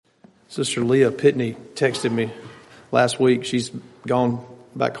Sister Leah Pitney texted me last week. She's gone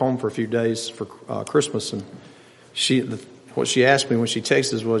back home for a few days for Christmas, and what she asked me when she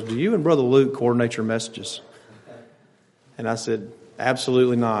texted us was, "Do you and Brother Luke coordinate your messages?" And I said,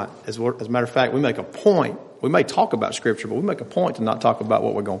 "Absolutely not. As a matter of fact, we make a point. We may talk about Scripture, but we make a point to not talk about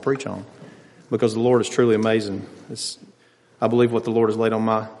what we're going to preach on, because the Lord is truly amazing." I believe what the Lord has laid on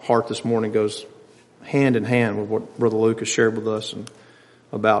my heart this morning goes hand in hand with what Brother Luke has shared with us and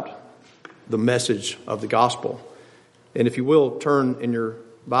about the message of the gospel. And if you will, turn in your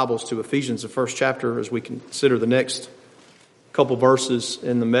Bibles to Ephesians, the first chapter, as we consider the next couple verses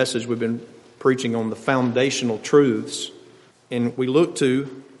in the message. We've been preaching on the foundational truths, and we look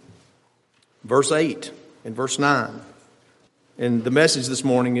to verse 8 and verse 9. And the message this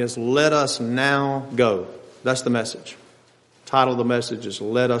morning is, "Let us now go." That's the message. The title of the message is,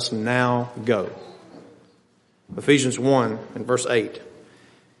 "Let us now go." Ephesians 1 and verse 8.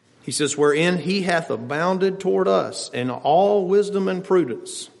 He says, "Wherein he hath abounded toward us in all wisdom and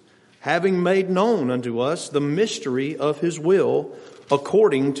prudence, having made known unto us the mystery of his will,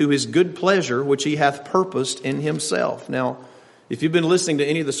 according to his good pleasure, which he hath purposed in himself." Now, if you've been listening to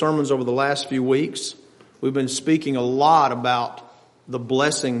any of the sermons over the last few weeks, we've been speaking a lot about the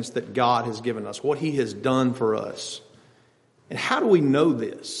blessings that God has given us, what he has done for us. And how do we know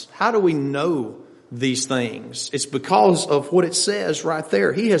this? How do we know these things? It's because of what it says right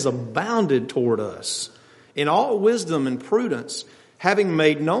there. He has abounded toward us in all wisdom and prudence, having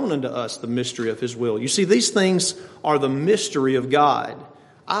made known unto us the mystery of his will. You see, these things are the mystery of God.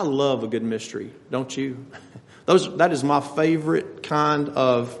 I love a good mystery, don't you? That is my favorite kind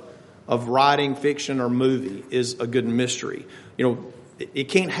of writing, fiction, or movie, is a good mystery. You know, it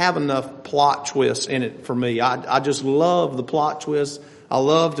can't have enough plot twists in it for me. I just love the plot twists. I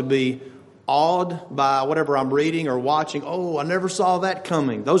love to be awed by whatever I'm reading or watching. Oh, I never saw that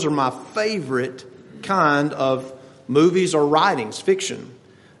coming. Those are my favorite kind of movies or writings, fiction.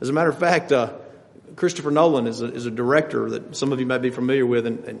 As a matter of fact, Christopher Nolan is a director that some of you may be familiar with,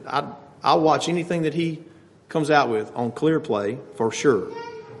 and I'll watch anything that he comes out with on ClearPlay for sure.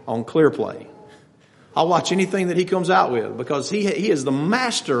 On ClearPlay. I'll watch anything that he comes out with because he is the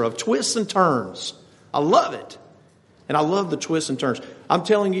master of twists and turns. I love it. And I love the twists and turns. I'm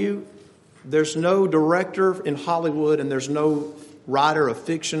telling you, there's no director in Hollywood, and there's no writer of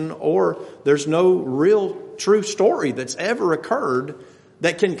fiction, or there's no real true story that's ever occurred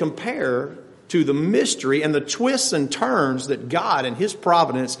that can compare to the mystery and the twists and turns that God and his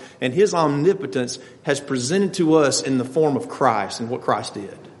providence and his omnipotence has presented to us in the form of Christ and what Christ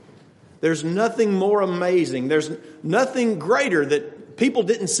did. There's nothing more amazing. There's nothing greater that people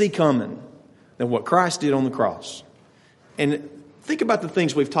didn't see coming than what Christ did on the cross. And think about the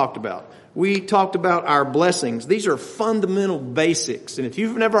things we've talked about. We talked about our blessings. These are fundamental basics. And if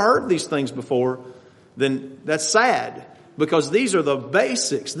you've never heard these things before, then that's sad, because these are the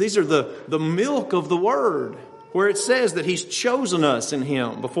basics. These are the milk of the Word, where it says that he's chosen us in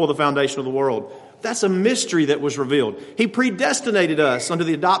him before the foundation of the world. That's a mystery that was revealed. He predestinated us unto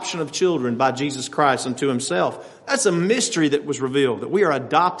the adoption of children by Jesus Christ unto himself. That's a mystery that was revealed, that we are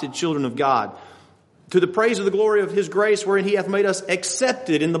adopted children of God, to the praise of the glory of his grace, wherein he hath made us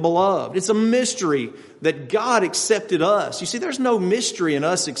accepted in the beloved. It's a mystery that God accepted us. You see, there's no mystery in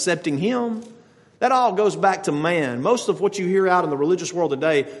us accepting him. That all goes back to man. Most of what you hear out in the religious world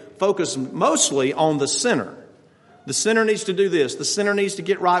today focus mostly on the sinner. The sinner needs to do this. The sinner needs to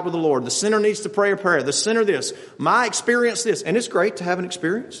get right with the Lord. The sinner needs to pray a prayer. The sinner this. My experience this. And it's great to have an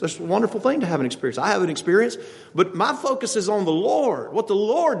experience. That's a wonderful thing to have an experience. I have an experience. But my focus is on the Lord. What the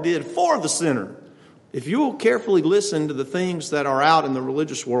Lord did for the sinner. If you will carefully listen to the things that are out in the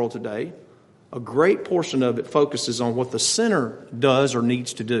religious world today, a great portion of it focuses on what the sinner does or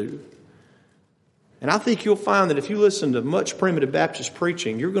needs to do. And I think you'll find that if you listen to much primitive Baptist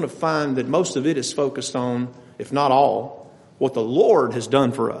preaching, you're going to find that most of it is focused on, if not all, what the Lord has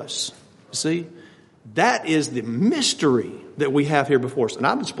done for us. See, that is the mystery that we have here before us. And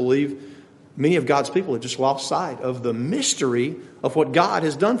I just believe many of God's people have just lost sight of the mystery of what God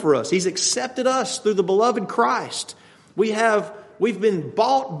has done for us. He's accepted us through the beloved Christ. We've been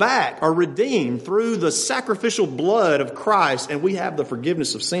bought back or redeemed through the sacrificial blood of Christ, and we have the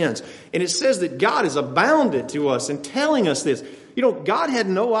forgiveness of sins. And it says that God has abounded to us in telling us this. You know, God had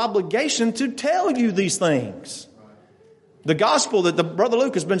no obligation to tell you these things. The gospel that the Brother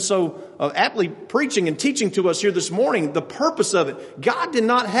Luke has been so aptly preaching and teaching to us here this morning, the purpose of it, God did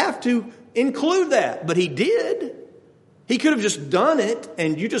not have to include that, but he did. He could have just done it,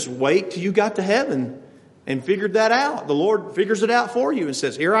 and you just wait till you got to heaven and figured that out. The Lord figures it out for you and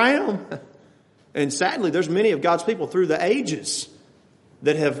says, here I am. And sadly, there's many of God's people through the ages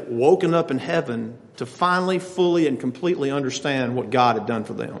that have woken up in heaven to finally, fully, and completely understand what God had done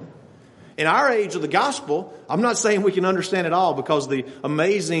for them. In our age of the gospel, I'm not saying we can understand it all, because the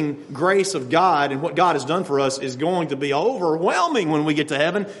amazing grace of God and what God has done for us is going to be overwhelming when we get to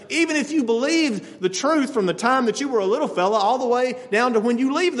heaven. Even if you believe the truth from the time that you were a little fella all the way down to when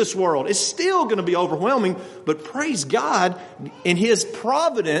you leave this world, it's still going to be overwhelming. But praise God, in His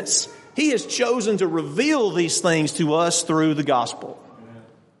providence, He has chosen to reveal these things to us through the gospel.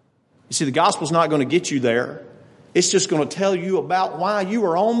 You see, the gospel's not going to get you there. It's just going to tell you about why you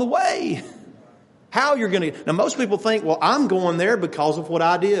are on the way. How you're going to... Now, most people think, well, I'm going there because of what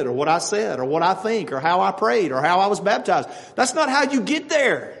I did or what I said or what I think or how I prayed or how I was baptized. That's not how you get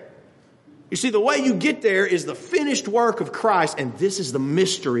there. You see, the way you get there is the finished work of Christ, and this is the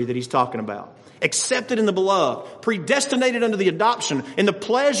mystery that He's talking about. Accepted in the beloved, predestinated unto the adoption, in the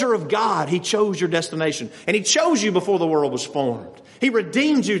pleasure of God, He chose your destination. And He chose you before the world was formed. He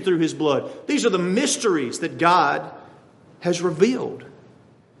redeemed you through His blood. These are the mysteries that God has revealed.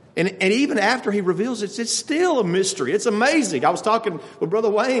 And even after He reveals it, it's still a mystery. It's amazing. I was talking with Brother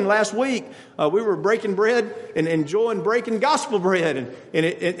Wayne last week. We were breaking bread and enjoying breaking gospel bread.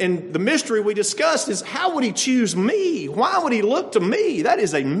 And the mystery we discussed is, how would He choose me? Why would He look to me? That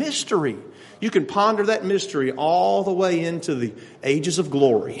is a mystery. You can ponder that mystery all the way into the ages of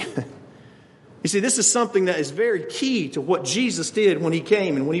glory. You see, this is something that is very key to what Jesus did when He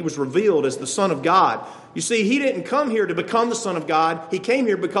came and when He was revealed as the Son of God. You see, He didn't come here to become the Son of God. He came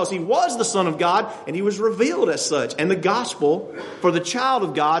here because He was the Son of God, and He was revealed as such. And the gospel for the child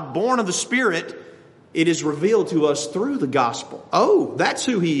of God, born of the Spirit, it is revealed to us through the gospel. Oh, that's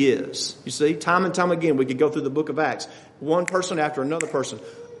who He is. You see, time and time again, we could go through the book of Acts, one person after another person.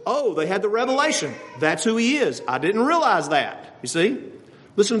 Oh, they had the revelation. That's who He is. I didn't realize that. You see?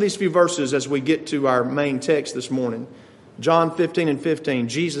 Listen to these few verses as we get to our main text this morning. John 15:15,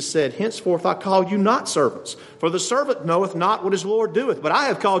 Jesus said, "Henceforth I call you not servants, for the servant knoweth not what his Lord doeth. But I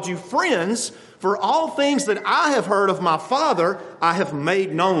have called you friends, for all things that I have heard of my Father, I have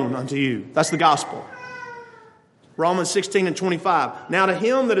made known unto you." That's the gospel. Romans 16:25, "Now to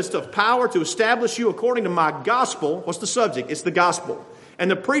Him that is of power to establish you according to my gospel," what's the subject? It's the gospel. "And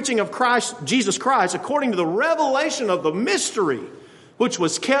the preaching of Christ, Jesus Christ, according to the revelation of the mystery, which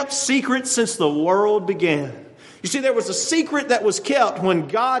was kept secret since the world began." You see, there was a secret that was kept when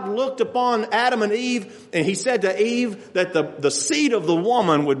God looked upon Adam and Eve, and He said to Eve that the seed of the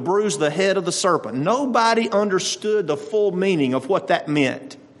woman would bruise the head of the serpent. Nobody understood the full meaning of what that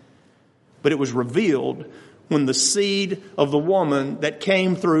meant. But it was revealed when the seed of the woman that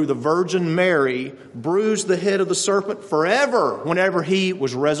came through the Virgin Mary bruised the head of the serpent forever whenever He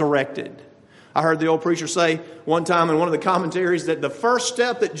was resurrected. I heard the old preacher say one time in one of the commentaries that the first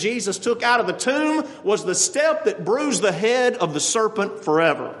step that Jesus took out of the tomb was the step that bruised the head of the serpent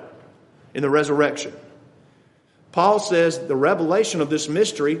forever in the resurrection. Paul says the revelation of this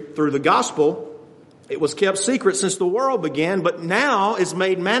mystery through the gospel, it was kept secret since the world began, but now is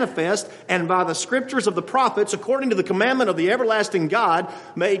made manifest, and by the scriptures of the prophets, according to the commandment of the everlasting God,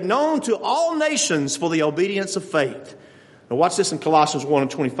 made known to all nations for the obedience of faith. Now watch this in Colossians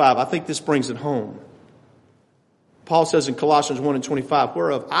 1:25. I think this brings it home. Paul says in Colossians 1:25,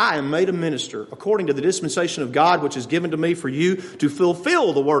 "Whereof I am made a minister, according to the dispensation of God, which is given to me for you to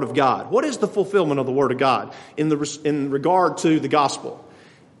fulfill the word of God." What is the fulfillment of the word of God in regard to the gospel?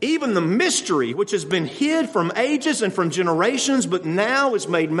 "Even the mystery which has been hid from ages and from generations, but now is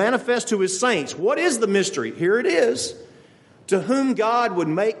made manifest to His saints." What is the mystery? Here it is. "To whom God would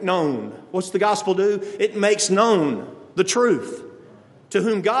make known." What's the gospel do? It makes known the truth. "To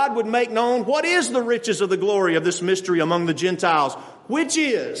whom God would make known what is the riches of the glory of this mystery among the Gentiles, which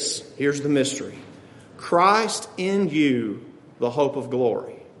is," here's the mystery, "Christ in you, the hope of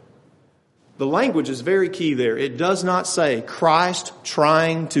glory." The language is very key there. It does not say Christ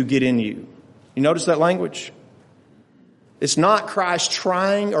trying to get in you. You notice that language? It's not Christ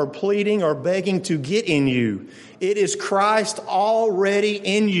trying or pleading or begging to get in you. It is Christ already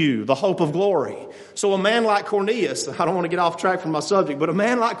in you, the hope of glory. So a man like Cornelius, I don't want to get off track from my subject, but a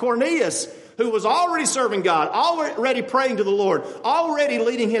man like Cornelius, who was already serving God, already praying to the Lord, already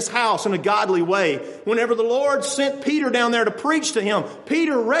leading his house in a godly way, whenever the Lord sent Peter down there to preach to him,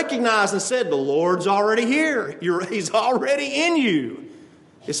 Peter recognized and said, "The Lord's already here. He's already in you."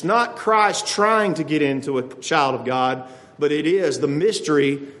 It's not Christ trying to get into a child of God, but it is the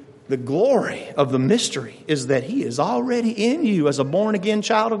mystery. The glory of the mystery is that He is already in you as a born-again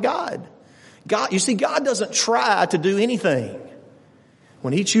child of God. You see, God doesn't try to do anything.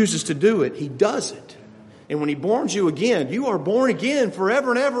 When He chooses to do it, He does it. And when He borns you again, you are born again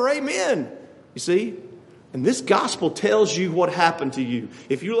forever and ever. Amen. You see, And this gospel tells you what happened to you.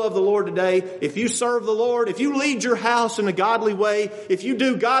 If you love the Lord today, if you serve the Lord, if you lead your house in a godly way, if you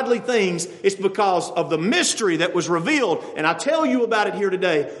do godly things, it's because of the mystery that was revealed. And I tell you about it here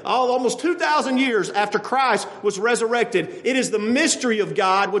today. Almost 2,000 years after Christ was resurrected, it is the mystery of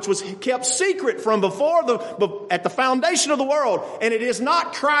God which was kept secret from at the foundation of the world. And it is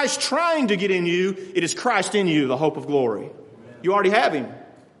not Christ trying to get in you. It is Christ in you, the hope of glory. You already have Him.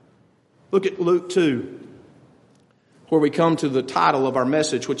 Look at Luke 2. Where we come to the title of our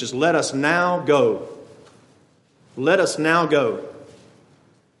message, which is Let Us Now Go. Let us now go.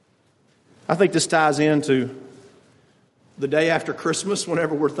 I think this ties into the day after Christmas,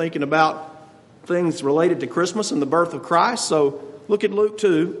 whenever we're thinking about things related to Christmas and the birth of Christ. So look at Luke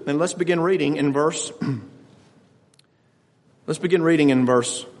 2, and let's begin reading in verse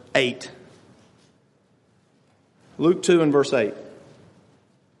 8. Luke 2 and verse 8.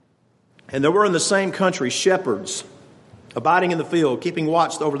 And there were in the same country shepherds, abiding in the field, keeping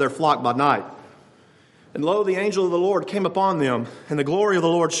watch over their flock by night. And lo, the angel of the Lord came upon them, and the glory of the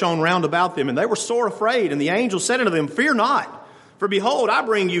Lord shone round about them. And they were sore afraid. And the angel said unto them, Fear not, for behold, I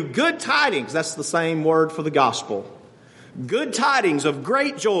bring you good tidings. That's the same word for the gospel. Good tidings of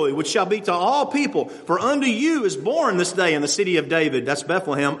great joy, which shall be to all people. For unto you is born this day in the city of David, that's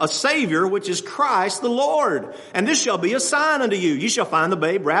Bethlehem, a Savior, which is Christ the Lord. And this shall be a sign unto you. You shall find the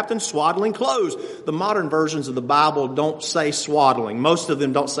babe wrapped in swaddling clothes. The modern versions of the Bible don't say swaddling. Most of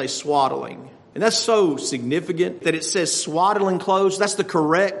them don't say swaddling. And that's so significant that it says swaddling clothes. That's the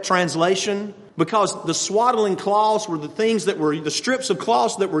correct translation. Because the swaddling cloths were the things that were, the strips of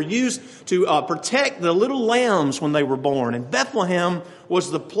cloths that were used to protect the little lambs when they were born. And Bethlehem was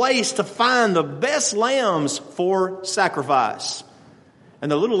the place to find the best lambs for sacrifice.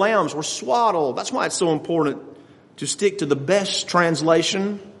 And the little lambs were swaddled. That's why it's so important to stick to the best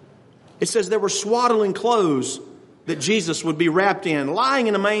translation. It says there were swaddling clothes that Jesus would be wrapped in, lying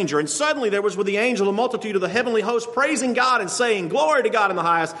in a manger. And suddenly there was with the angel a multitude of the heavenly host praising God and saying, Glory to God in the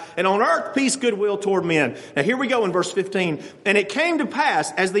highest, and on earth peace, goodwill toward men. Now here we go in verse 15. And it came to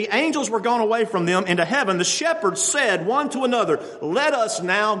pass, as the angels were gone away from them into heaven, the shepherds said one to another, Let us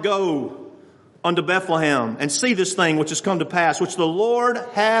now go unto Bethlehem, and see this thing which has come to pass, which the Lord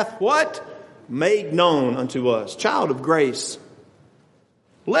hath what? Made known unto us. Child of grace,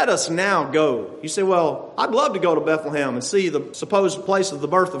 let us now go. You say, well, I'd love to go to Bethlehem and see the supposed place of the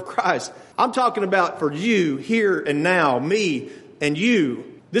birth of Christ. I'm talking about for you here and now, me and you.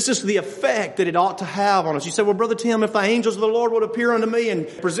 This is the effect that it ought to have on us. You say, well, Brother Tim, if the angels of the Lord would appear unto me and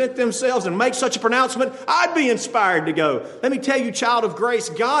present themselves and make such a pronouncement, I'd be inspired to go. Let me tell you, child of grace,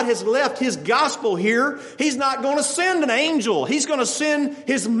 God has left His gospel here. He's not going to send an angel. He's going to send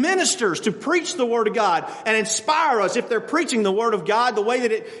His ministers to preach the Word of God and inspire us. If they're preaching the Word of God the way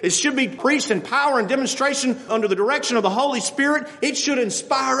that it should be preached in power and demonstration under the direction of the Holy Spirit, it should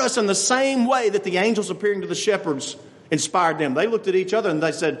inspire us in the same way that the angels appearing to the shepherds inspired them. They looked at each other and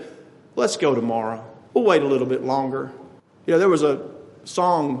they said, let's go tomorrow. We'll wait a little bit longer. You know, there was a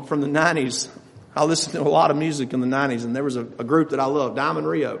song from the 90s. I listened to a lot of music in the 90s, and there was a group that I loved, Diamond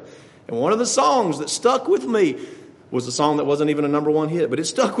Rio. And one of the songs that stuck with me was a song that wasn't even a number one hit, but it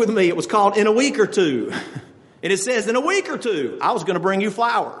stuck with me. It was called In a Week or Two. And it says, in a week or two, I was going to bring you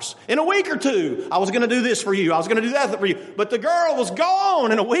flowers. In a week or two, I was going to do this for you. I was going to do that for you. But the girl was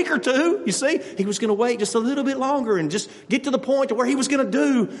gone in a week or two. You see, he was going to wait just a little bit longer and just get to the point to where he was going to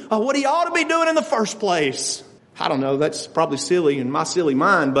do what he ought to be doing in the first place. I don't know. That's probably silly in my silly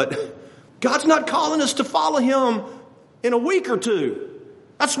mind, but God's not calling us to follow Him in a week or two.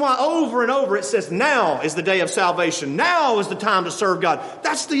 That's why over and over it says now is the day of salvation. Now is the time to serve God.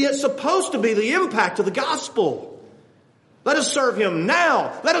 That's supposed to be the impact of the gospel. Let us serve Him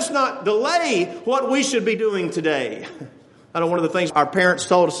now. Let us not delay what we should be doing today. I know one of the things our parents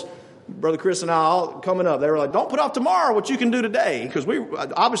told us, Brother Chris and I, all coming up, they were like, don't put off tomorrow what you can do today. Because we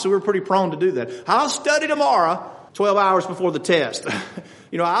were pretty prone to do that. I'll study tomorrow 12 hours before the test.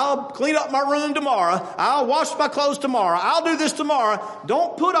 You know, I'll clean up my room tomorrow. I'll wash my clothes tomorrow. I'll do this tomorrow.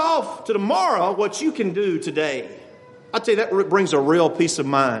 Don't put off to tomorrow what you can do today. I tell you, that brings a real peace of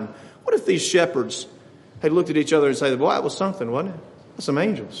mind. What if these shepherds had looked at each other and said, well, that was something, wasn't it? That's some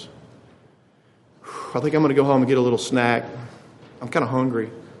angels. I think I'm going to go home and get a little snack. I'm kind of hungry.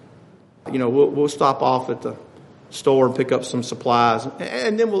 You know, we'll stop off at the store and pick up some supplies,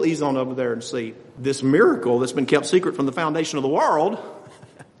 and then we'll ease on over there and see this miracle that's been kept secret from the foundation of the world.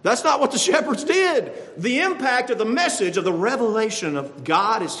 That's not what the shepherds did. The impact of the message of the revelation of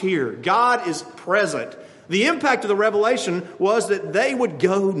God is here. God is present. The impact of the revelation was that they would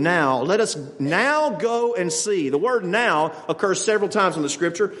go now. Let us now go and see. The word now occurs several times in the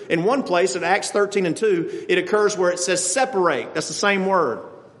Scripture. In one place, in Acts 13:2, it occurs where it says separate. That's the same word.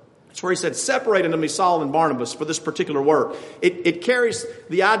 It's where he said, separate unto me Saul and Barnabas for this particular work. It carries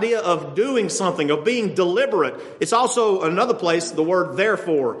the idea of doing something, of being deliberate. It's also another place, the word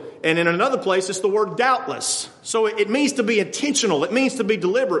therefore. And in another place, it's the word doubtless. So it means to be intentional. It means to be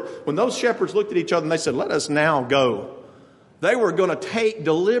deliberate. When those shepherds looked at each other and they said, let us now go, they were going to take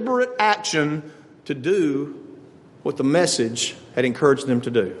deliberate action to do what the message had encouraged them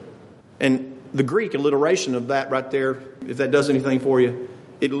to do. And the Greek alliteration of that right there, if that does anything for you,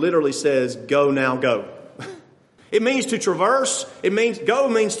 it literally says, go now, go. It means to traverse. Go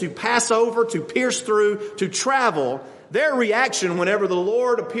means to pass over, to pierce through, to travel. Their reaction whenever the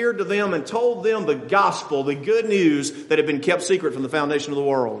Lord appeared to them and told them the gospel, the good news that had been kept secret from the foundation of the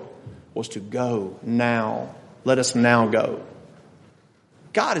world, was to go now. Let us now go.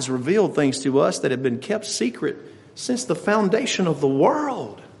 God has revealed things to us that have been kept secret since the foundation of the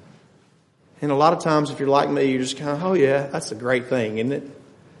world. And a lot of times, if you're like me, you're just kind of, oh yeah, that's a great thing, isn't it?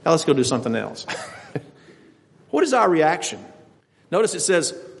 Now let's go do something else. What is our reaction? Notice it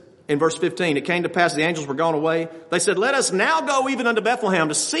says in verse 15, it came to pass the angels were gone away. They said, let us now go even unto Bethlehem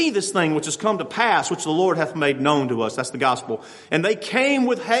to see this thing which has come to pass, which the Lord hath made known to us. That's the gospel. And they came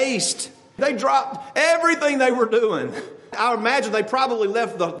with haste. They dropped everything they were doing. I imagine they probably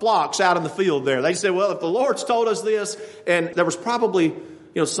left the flocks out in the field there. They said, well, if the Lord's told us this, and there was probably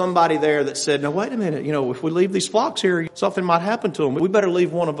somebody there that said, now wait a minute, if we leave these flocks here, something might happen to them. We better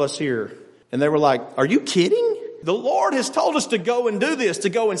leave one of us here. And they were like, are you kidding? The Lord has told us to go and do this, to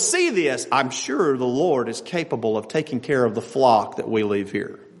go and see this. I'm sure the Lord is capable of taking care of the flock that we leave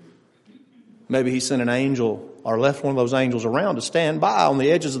here. Maybe he sent an angel or left one of those angels around to stand by on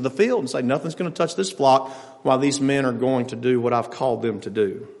the edges of the field and say, nothing's going to touch this flock while these men are going to do what I've called them to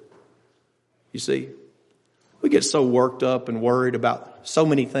do. You see, we get so worked up and worried about so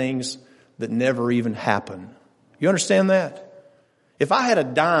many things that never even happen. You understand that? If I had a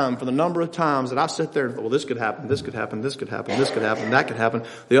dime for the number of times that I sit there and thought, well, this could happen, this could happen, this could happen, this could happen, that could happen,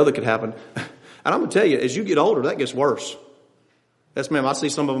 the other could happen. And I'm going to tell you, as you get older, that gets worse. Yes, ma'am, I see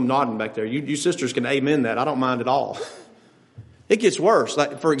some of them nodding back there. You sisters can amen that. I don't mind at all. It gets worse.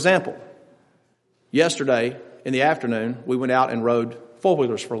 Like, for example, yesterday in the afternoon, we went out and rode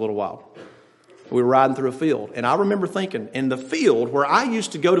four-wheelers for a little while. We were riding through a field. And I remember thinking, in the field where I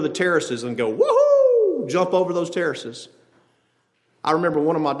used to go to the terraces and go, woohoo, jump over those terraces. I remember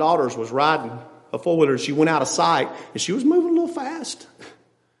one of my daughters was riding a four-wheeler. She went out of sight and she was moving a little fast.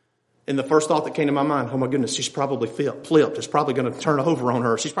 And the first thought that came to my mind, oh my goodness, she's probably flipped. It's probably going to turn over on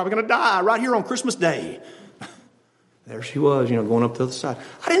her. She's probably going to die right here on Christmas Day. There she was, going up to the other side.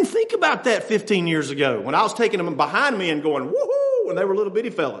 I didn't think about that 15 years ago when I was taking them behind me and going, woohoo, when they were little bitty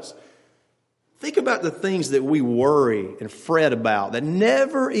fellas. Think about the things that we worry and fret about that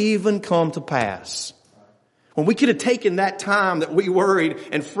never even come to pass. When we could have taken that time that we worried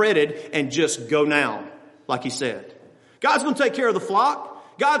and fretted and just go now, like he said. God's going to take care of the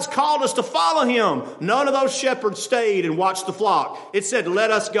flock. God's called us to follow him. None of those shepherds stayed and watched the flock. It said, let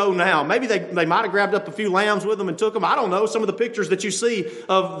us go now. Maybe they might have grabbed up a few lambs with them and took them. I don't know. Some of the pictures that you see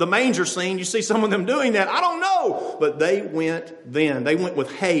of the manger scene, you see some of them doing that. I don't know. But they went then. They went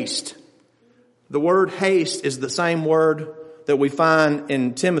with haste. The word haste is the same word that we find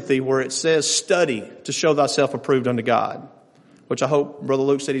in Timothy where it says study to show thyself approved unto God, which I hope Brother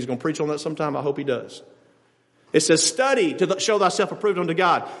Luke said he's going to preach on that sometime. I hope he does. It says study to show thyself approved unto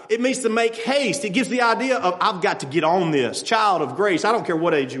God. It means to make haste. It gives the idea of I've got to get on this. Child of grace. I don't care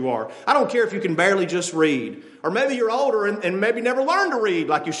what age you are. I don't care if you can barely just read. Or maybe you're older and maybe never learned to read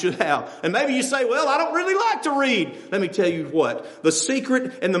like you should have. And maybe you say, well, I don't really like to read. Let me tell you what. The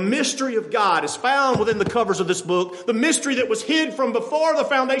secret and the mystery of God is found within the covers of this book. The mystery that was hid from before the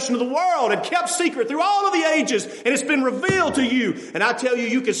foundation of the world and kept secret through all of the ages. And it's been revealed to you. And I tell you,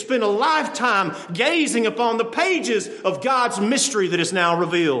 you could spend a lifetime gazing upon the pages of God's mystery that is now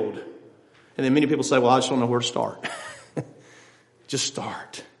revealed. And then many people say, well, I just don't know where to start. Just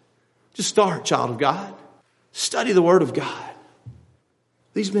start. Just start, child of God. Study the Word of God.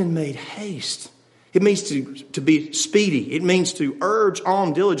 These men made haste. It means to be speedy. It means to urge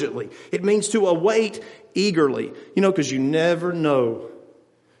on diligently. It means to await eagerly. Because you never know.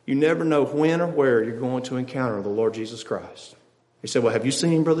 You never know when or where you're going to encounter the Lord Jesus Christ. You say, well, have you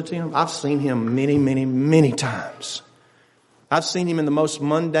seen him, Brother Tim? I've seen him many, many, many times. I've seen him in the most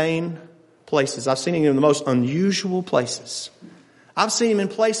mundane places. I've seen him in the most unusual places. I've seen him in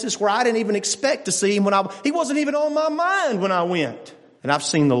places where I didn't even expect to see him he wasn't even on my mind when I went. And I've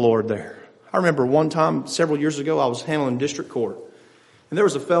seen the Lord there. I remember one time several years ago, I was handling district court. And there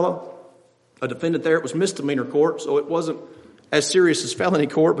was a defendant there. It was misdemeanor court, so it wasn't as serious as felony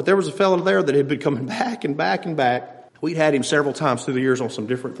court. But there was a fellow there that had been coming back and back and back. We'd had him several times through the years on some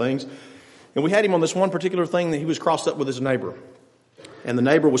different things. And we had him on this one particular thing that he was crossed up with his neighbor. And the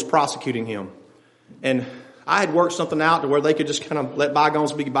neighbor was prosecuting him. And I had worked something out to where they could just kind of let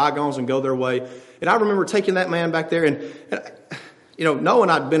bygones be bygones and go their way. And I remember taking that man back there and knowing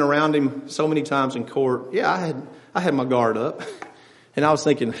I'd been around him so many times in court, I had my guard up. And I was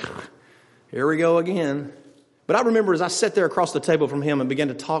thinking, here we go again. But I remember as I sat there across the table from him and began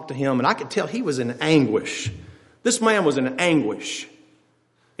to talk to him, and I could tell he was in anguish. This man was in anguish.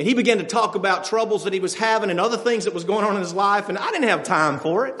 And he began to talk about troubles that he was having and other things that was going on in his life, and I didn't have time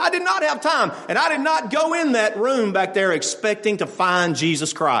for it. I did not have time. And I did not go in that room back there expecting to find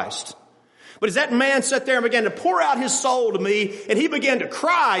Jesus Christ. But as that man sat there and began to pour out his soul to me, and he began to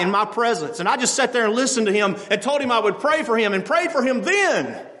cry in my presence, and I just sat there and listened to him and told him I would pray for him and prayed for him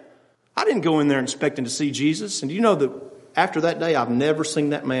then. I didn't go in there expecting to see Jesus. And you know that after that day, I've never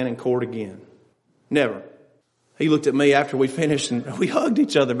seen that man in court again. Never. He looked at me after we finished and we hugged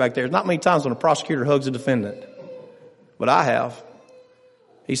each other back there. There's not many times when a prosecutor hugs a defendant, but I have.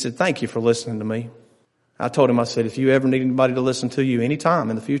 He said, thank you for listening to me. I told him, I said, if you ever need anybody to listen to you anytime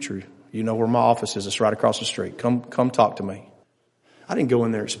in the future, you know where my office is. It's right across the street. Come talk to me. I didn't go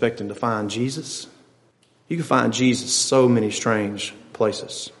in there expecting to find Jesus. You can find Jesus so many strange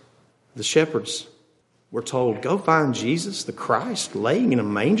places. The shepherds were told, go find Jesus, the Christ, laying in a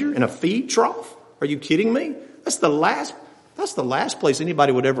manger, in a feed trough. Are you kidding me? That's the last place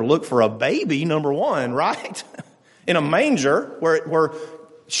anybody would ever look for a baby, number one, right? In a manger where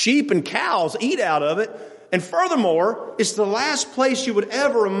sheep and cows eat out of it. And furthermore, it's the last place you would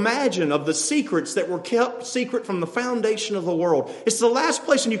ever imagine of the secrets that were kept secret from the foundation of the world. It's the last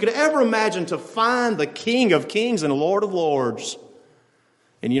place you could ever imagine to find the King of Kings and Lord of Lords.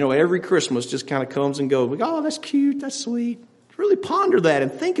 And every Christmas just kind of comes and goes. We go, oh, that's cute, that's sweet. Really ponder that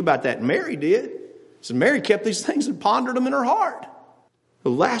and think about that. Mary did. So Mary kept these things and pondered them in her heart.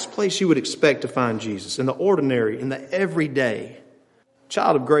 The last place you would expect to find Jesus, in the ordinary, in the everyday.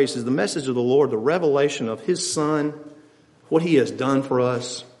 Child of grace is the message of the Lord, the revelation of His Son, what He has done for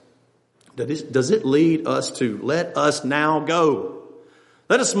us. Does it lead us to let us now go?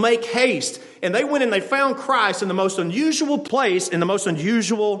 Let us make haste. And they went and they found Christ in the most unusual place, in the most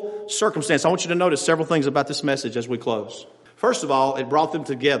unusual circumstance. I want you to notice several things about this message as we close. First of all, it brought them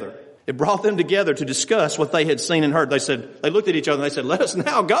together. It brought them together to discuss what they had seen and heard. They looked at each other and they said, let us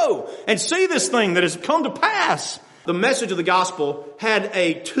now go and see this thing that has come to pass. The message of the gospel had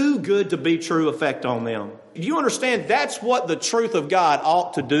a too good to be true effect on them. Do you understand? That's what the truth of God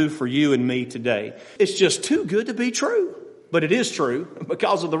ought to do for you and me today. It's just too good to be true. But it is true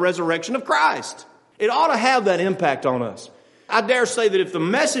because of the resurrection of Christ. It ought to have that impact on us. I dare say that if the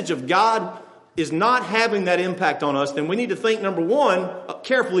message of God is not having that impact on us, then we need to think, number one,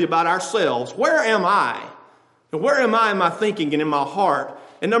 carefully about ourselves. Where am I? And where am I in my thinking and in my heart?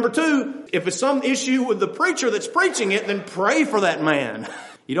 And number two, if it's some issue with the preacher that's preaching it, then pray for that man.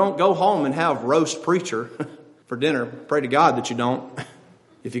 You don't go home and have roast preacher for dinner. Pray to God that you don't.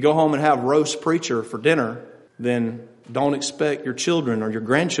 If you go home and have roast preacher for dinner, then don't expect your children or your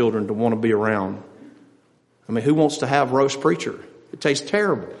grandchildren to want to be around. I mean, who wants to have roast preacher? It tastes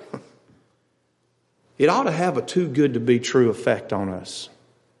terrible. It ought to have a too good to be true effect on us.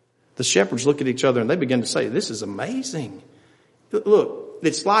 The shepherds look at each other and they begin to say, this is amazing. Look,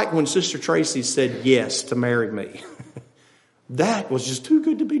 it's like when Sister Tracy said yes to marry me. That was just too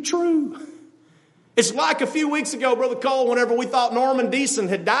good to be true. It's like a few weeks ago, Brother Cole, whenever we thought Norman Deason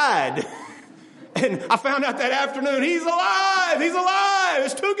had died. And I found out that afternoon, he's alive. He's alive.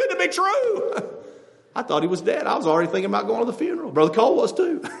 It's too good to be true. I thought he was dead. I was already thinking about going to the funeral. Brother Cole was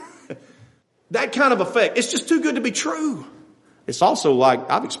too. That kind of effect. It's just too good to be true. It's also like,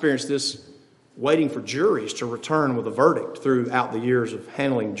 I've experienced this waiting for juries to return with a verdict throughout the years of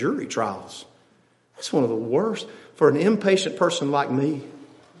handling jury trials. That's one of the worst. For an impatient person like me,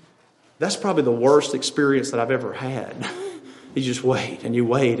 that's probably the worst experience that I've ever had. You just wait and you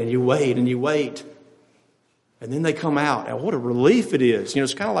wait and you wait and you wait. And then they come out, and what a relief it is.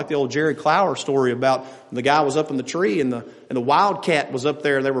 It's kind of like the old Jerry Clower story about the guy was up in the tree and the wildcat was up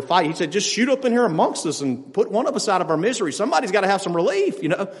there and they were fighting. He said, just shoot up in here amongst us and put one of us out of our misery. Somebody's got to have some relief,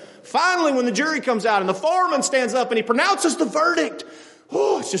 Finally, when the jury comes out and the foreman stands up and he pronounces the verdict,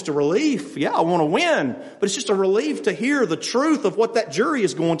 oh, it's just a relief. Yeah, I want to win. But it's just a relief to hear the truth of what that jury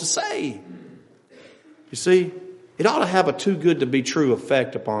is going to say. You see, it ought to have a too good to be true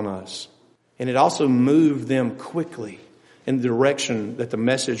effect upon us. And it also moved them quickly. in the direction that the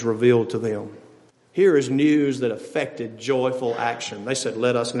message revealed to them. Here is news that affected joyful action. They said,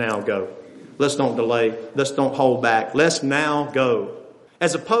 let us now go. Let's don't delay. Let's don't hold back. Let's now go.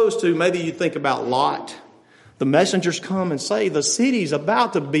 As opposed to, maybe you think about Lot. The messengers come and say, the city's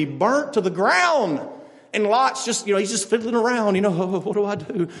about to be burnt to the ground. And Lot's just, he's just fiddling around, what do I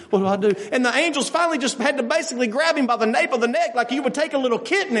do? What do I do? And the angels finally just had to basically grab him by the nape of the neck like you would take a little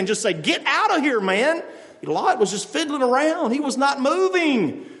kitten and just say, get out of here, man. Lot was just fiddling around. He was not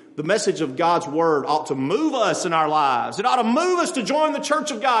moving. The message of God's word ought to move us in our lives. It ought to move us to join the church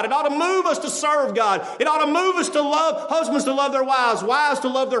of God. It ought to move us to serve God. It ought to move us to love husbands to love their wives, wives to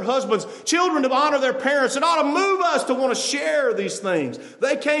love their husbands, children to honor their parents. It ought to move us to want to share these things.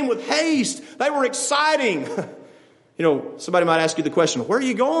 They came with haste. They were exciting. Somebody might ask you the question, where are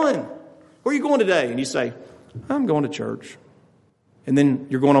you going? Where are you going today? And you say, I'm going to church. And then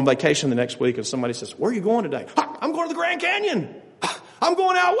you're going on vacation the next week and somebody says, where are you going today? I'm going to the Grand Canyon. I'm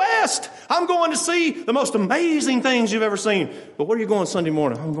going out west. I'm going to see the most amazing things you've ever seen. But where are you going Sunday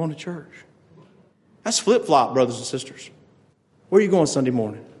morning? I'm going to church. That's flip-flop, brothers and sisters. Where are you going Sunday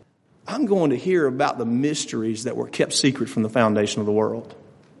morning? I'm going to hear about the mysteries that were kept secret from the foundation of the world.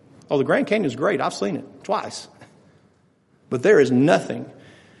 Oh, the Grand Canyon is great. I've seen it twice. But there is nothing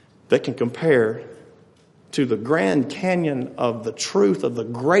that can compare to the Grand Canyon of the truth of the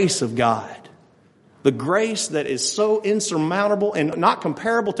grace of God. The grace that is so insurmountable and not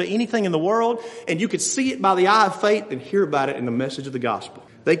comparable to anything in the world. And you could see it by the eye of faith and hear about it in the message of the gospel.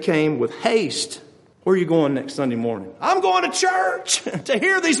 They came with haste. Where are you going next Sunday morning? I'm going to church to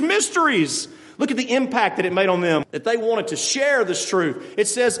hear these mysteries. Look at the impact that it made on them, that they wanted to share this truth. It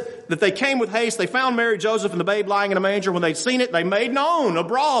says that they came with haste. They found Mary, Joseph, and the babe lying in a manger. When they'd seen it, they made known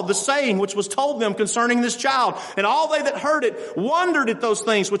abroad the saying which was told them concerning this child. And all they that heard it wondered at those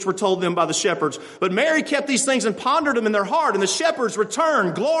things which were told them by the shepherds. But Mary kept these things and pondered them in their heart. And the shepherds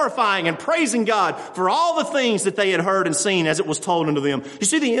returned, glorifying and praising God for all the things that they had heard and seen as it was told unto them. You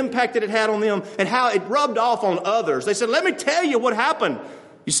see the impact that it had on them and how it rubbed off on others. They said, let me tell you what happened.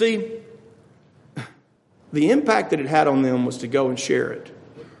 You see, the impact that it had on them was to go and share it.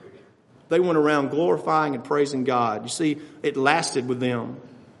 They went around glorifying and praising God. You see, it lasted with them.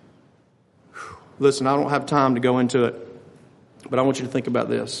 Listen, I don't have time to go into it, but I want you to think about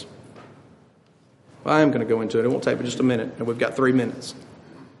this. Well, I am going to go into it. It won't take but just a minute, and we've got 3 minutes.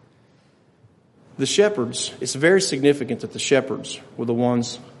 The shepherds, it's very significant that the shepherds were the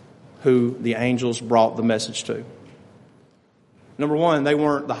ones who the angels brought the message to. Number one, they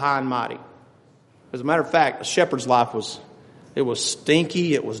weren't the high and mighty. As a matter of fact, a shepherd's life was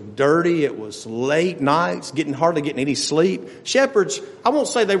stinky, it was dirty, it was late nights, hardly getting any sleep. Shepherds, I won't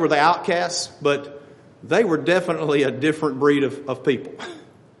say they were the outcasts, but they were definitely a different breed of people.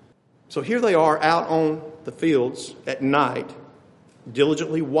 So here they are out on the fields at night,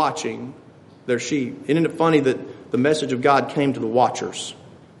 diligently watching their sheep. Isn't it funny that the message of God came to the watchers?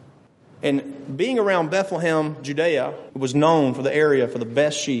 And being around Bethlehem, Judea, was known for the area for the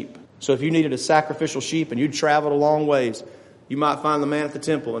best sheep. So if you needed a sacrificial sheep and you'd traveled a long ways, you might find the man at the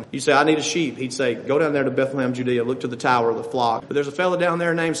temple and you say, I need a sheep. He'd say, go down there to Bethlehem, Judea, look to the tower of the flock. But there's a fella down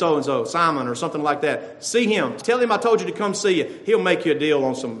there named so-and-so, Simon or something like that. See him. Tell him I told you to come see you. He'll make you a deal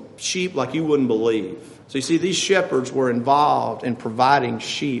on some sheep like you wouldn't believe. So you see, these shepherds were involved in providing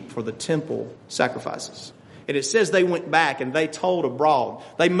sheep for the temple sacrifices. And it says they went back and they told abroad.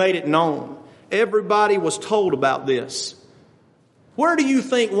 They made it known. Everybody was told about this. Where do you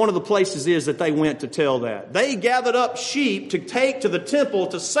think one of the places is that they went to tell that? They gathered up sheep to take to the temple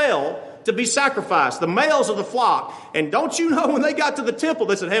to sell, to be sacrificed, the males of the flock. And don't you know, when they got to the temple,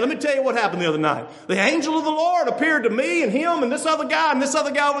 they said, hey, let me tell you what happened the other night. The angel of the Lord appeared to me and him and this other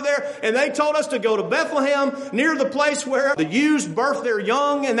guy over there. And they told us to go to Bethlehem, near the place where the ewes birthed their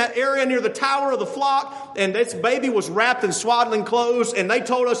young, in that area near the tower of the flock. And this baby was wrapped in swaddling clothes. And they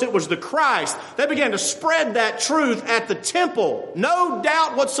told us it was the Christ. They began to spread that truth at the temple. No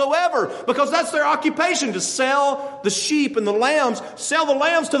doubt whatsoever. Because that's their occupation, to sell the sheep and the lambs, sell the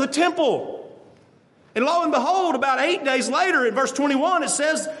lambs to the temple. And lo and behold, about 8 days later, in verse 21, it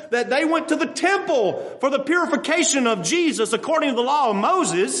says that they went to the temple for the purification of Jesus according to the law of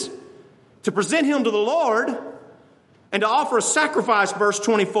Moses, to present him to the Lord and to offer a sacrifice, verse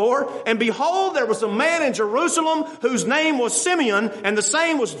 24. And behold, there was a man in Jerusalem whose name was Simeon, and the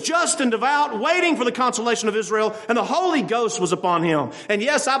same was just and devout, waiting for the consolation of Israel, and the Holy Ghost was upon him. And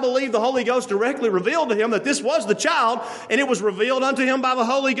yes, I believe the Holy Ghost directly revealed to him that this was the child, and it was revealed unto him by the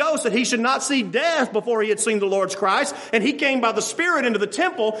Holy Ghost that he should not see death before he had seen the Lord's Christ. And he came by the Spirit into the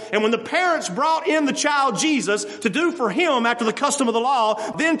temple, and when the parents brought in the child Jesus to do for him after the custom of the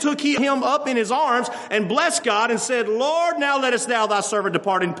law, then took he him up in his arms and blessed God and said, Lord, now lettest thou thy servant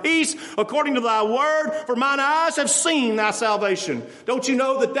depart in peace, according to thy word, for mine eyes have seen thy salvation. Don't you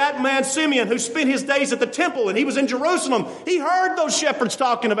know that man Simeon, who spent his days at the temple and he was in Jerusalem, he heard those shepherds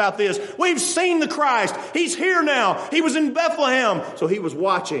talking about this. We've seen the Christ. He's here now. He was in Bethlehem. So he was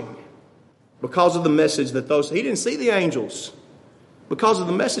watching because of the message that he didn't see the angels. Because of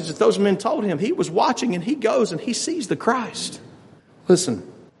the message that those men told him, he was watching, and he goes and he sees the Christ. Listen,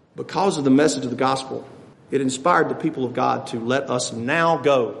 because of the message of the gospel, it inspired the people of God to let us now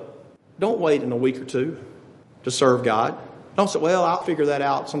go. Don't wait in a week or two to serve God. Don't say, well, I'll figure that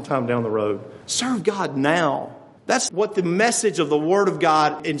out sometime down the road. Serve God now. That's what the message of the Word of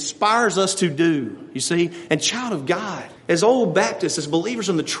God inspires us to do, you see. And child of God, as old Baptists, as believers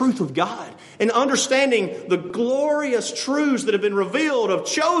in the truth of God, and understanding the glorious truths that have been revealed of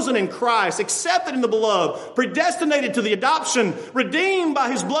chosen in Christ, accepted in the beloved, predestinated to the adoption, redeemed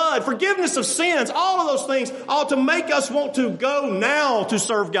by His blood, forgiveness of sins, all of those things ought to make us want to go now to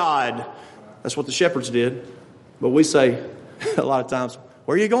serve God. That's what the shepherds did. But we say a lot of times,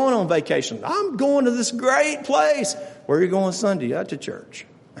 where are you going on vacation? I'm going to this great place. Where are you going Sunday? Out to church.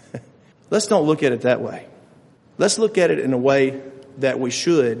 Let's don't look at it that way. Let's look at it in a way that we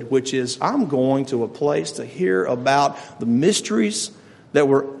should, which is I'm going to a place to hear about the mysteries that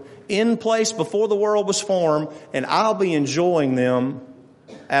were in place before the world was formed, and I'll be enjoying them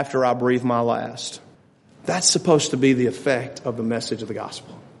after I breathe my last. That's supposed to be the effect of the message of the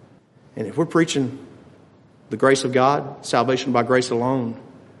gospel. And if we're preaching the grace of God, salvation by grace alone,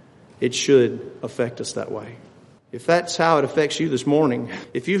 it should affect us that way. If that's how it affects you this morning,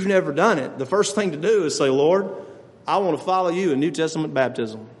 if you've never done it, the first thing to do is say, Lord, I want to follow you in New Testament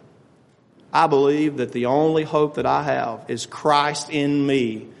baptism. I believe that the only hope that I have is Christ in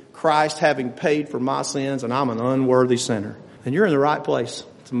me, Christ having paid for my sins, and I'm an unworthy sinner. And you're in the right place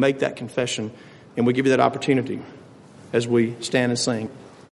to make that confession, and we give you that opportunity as we stand and sing.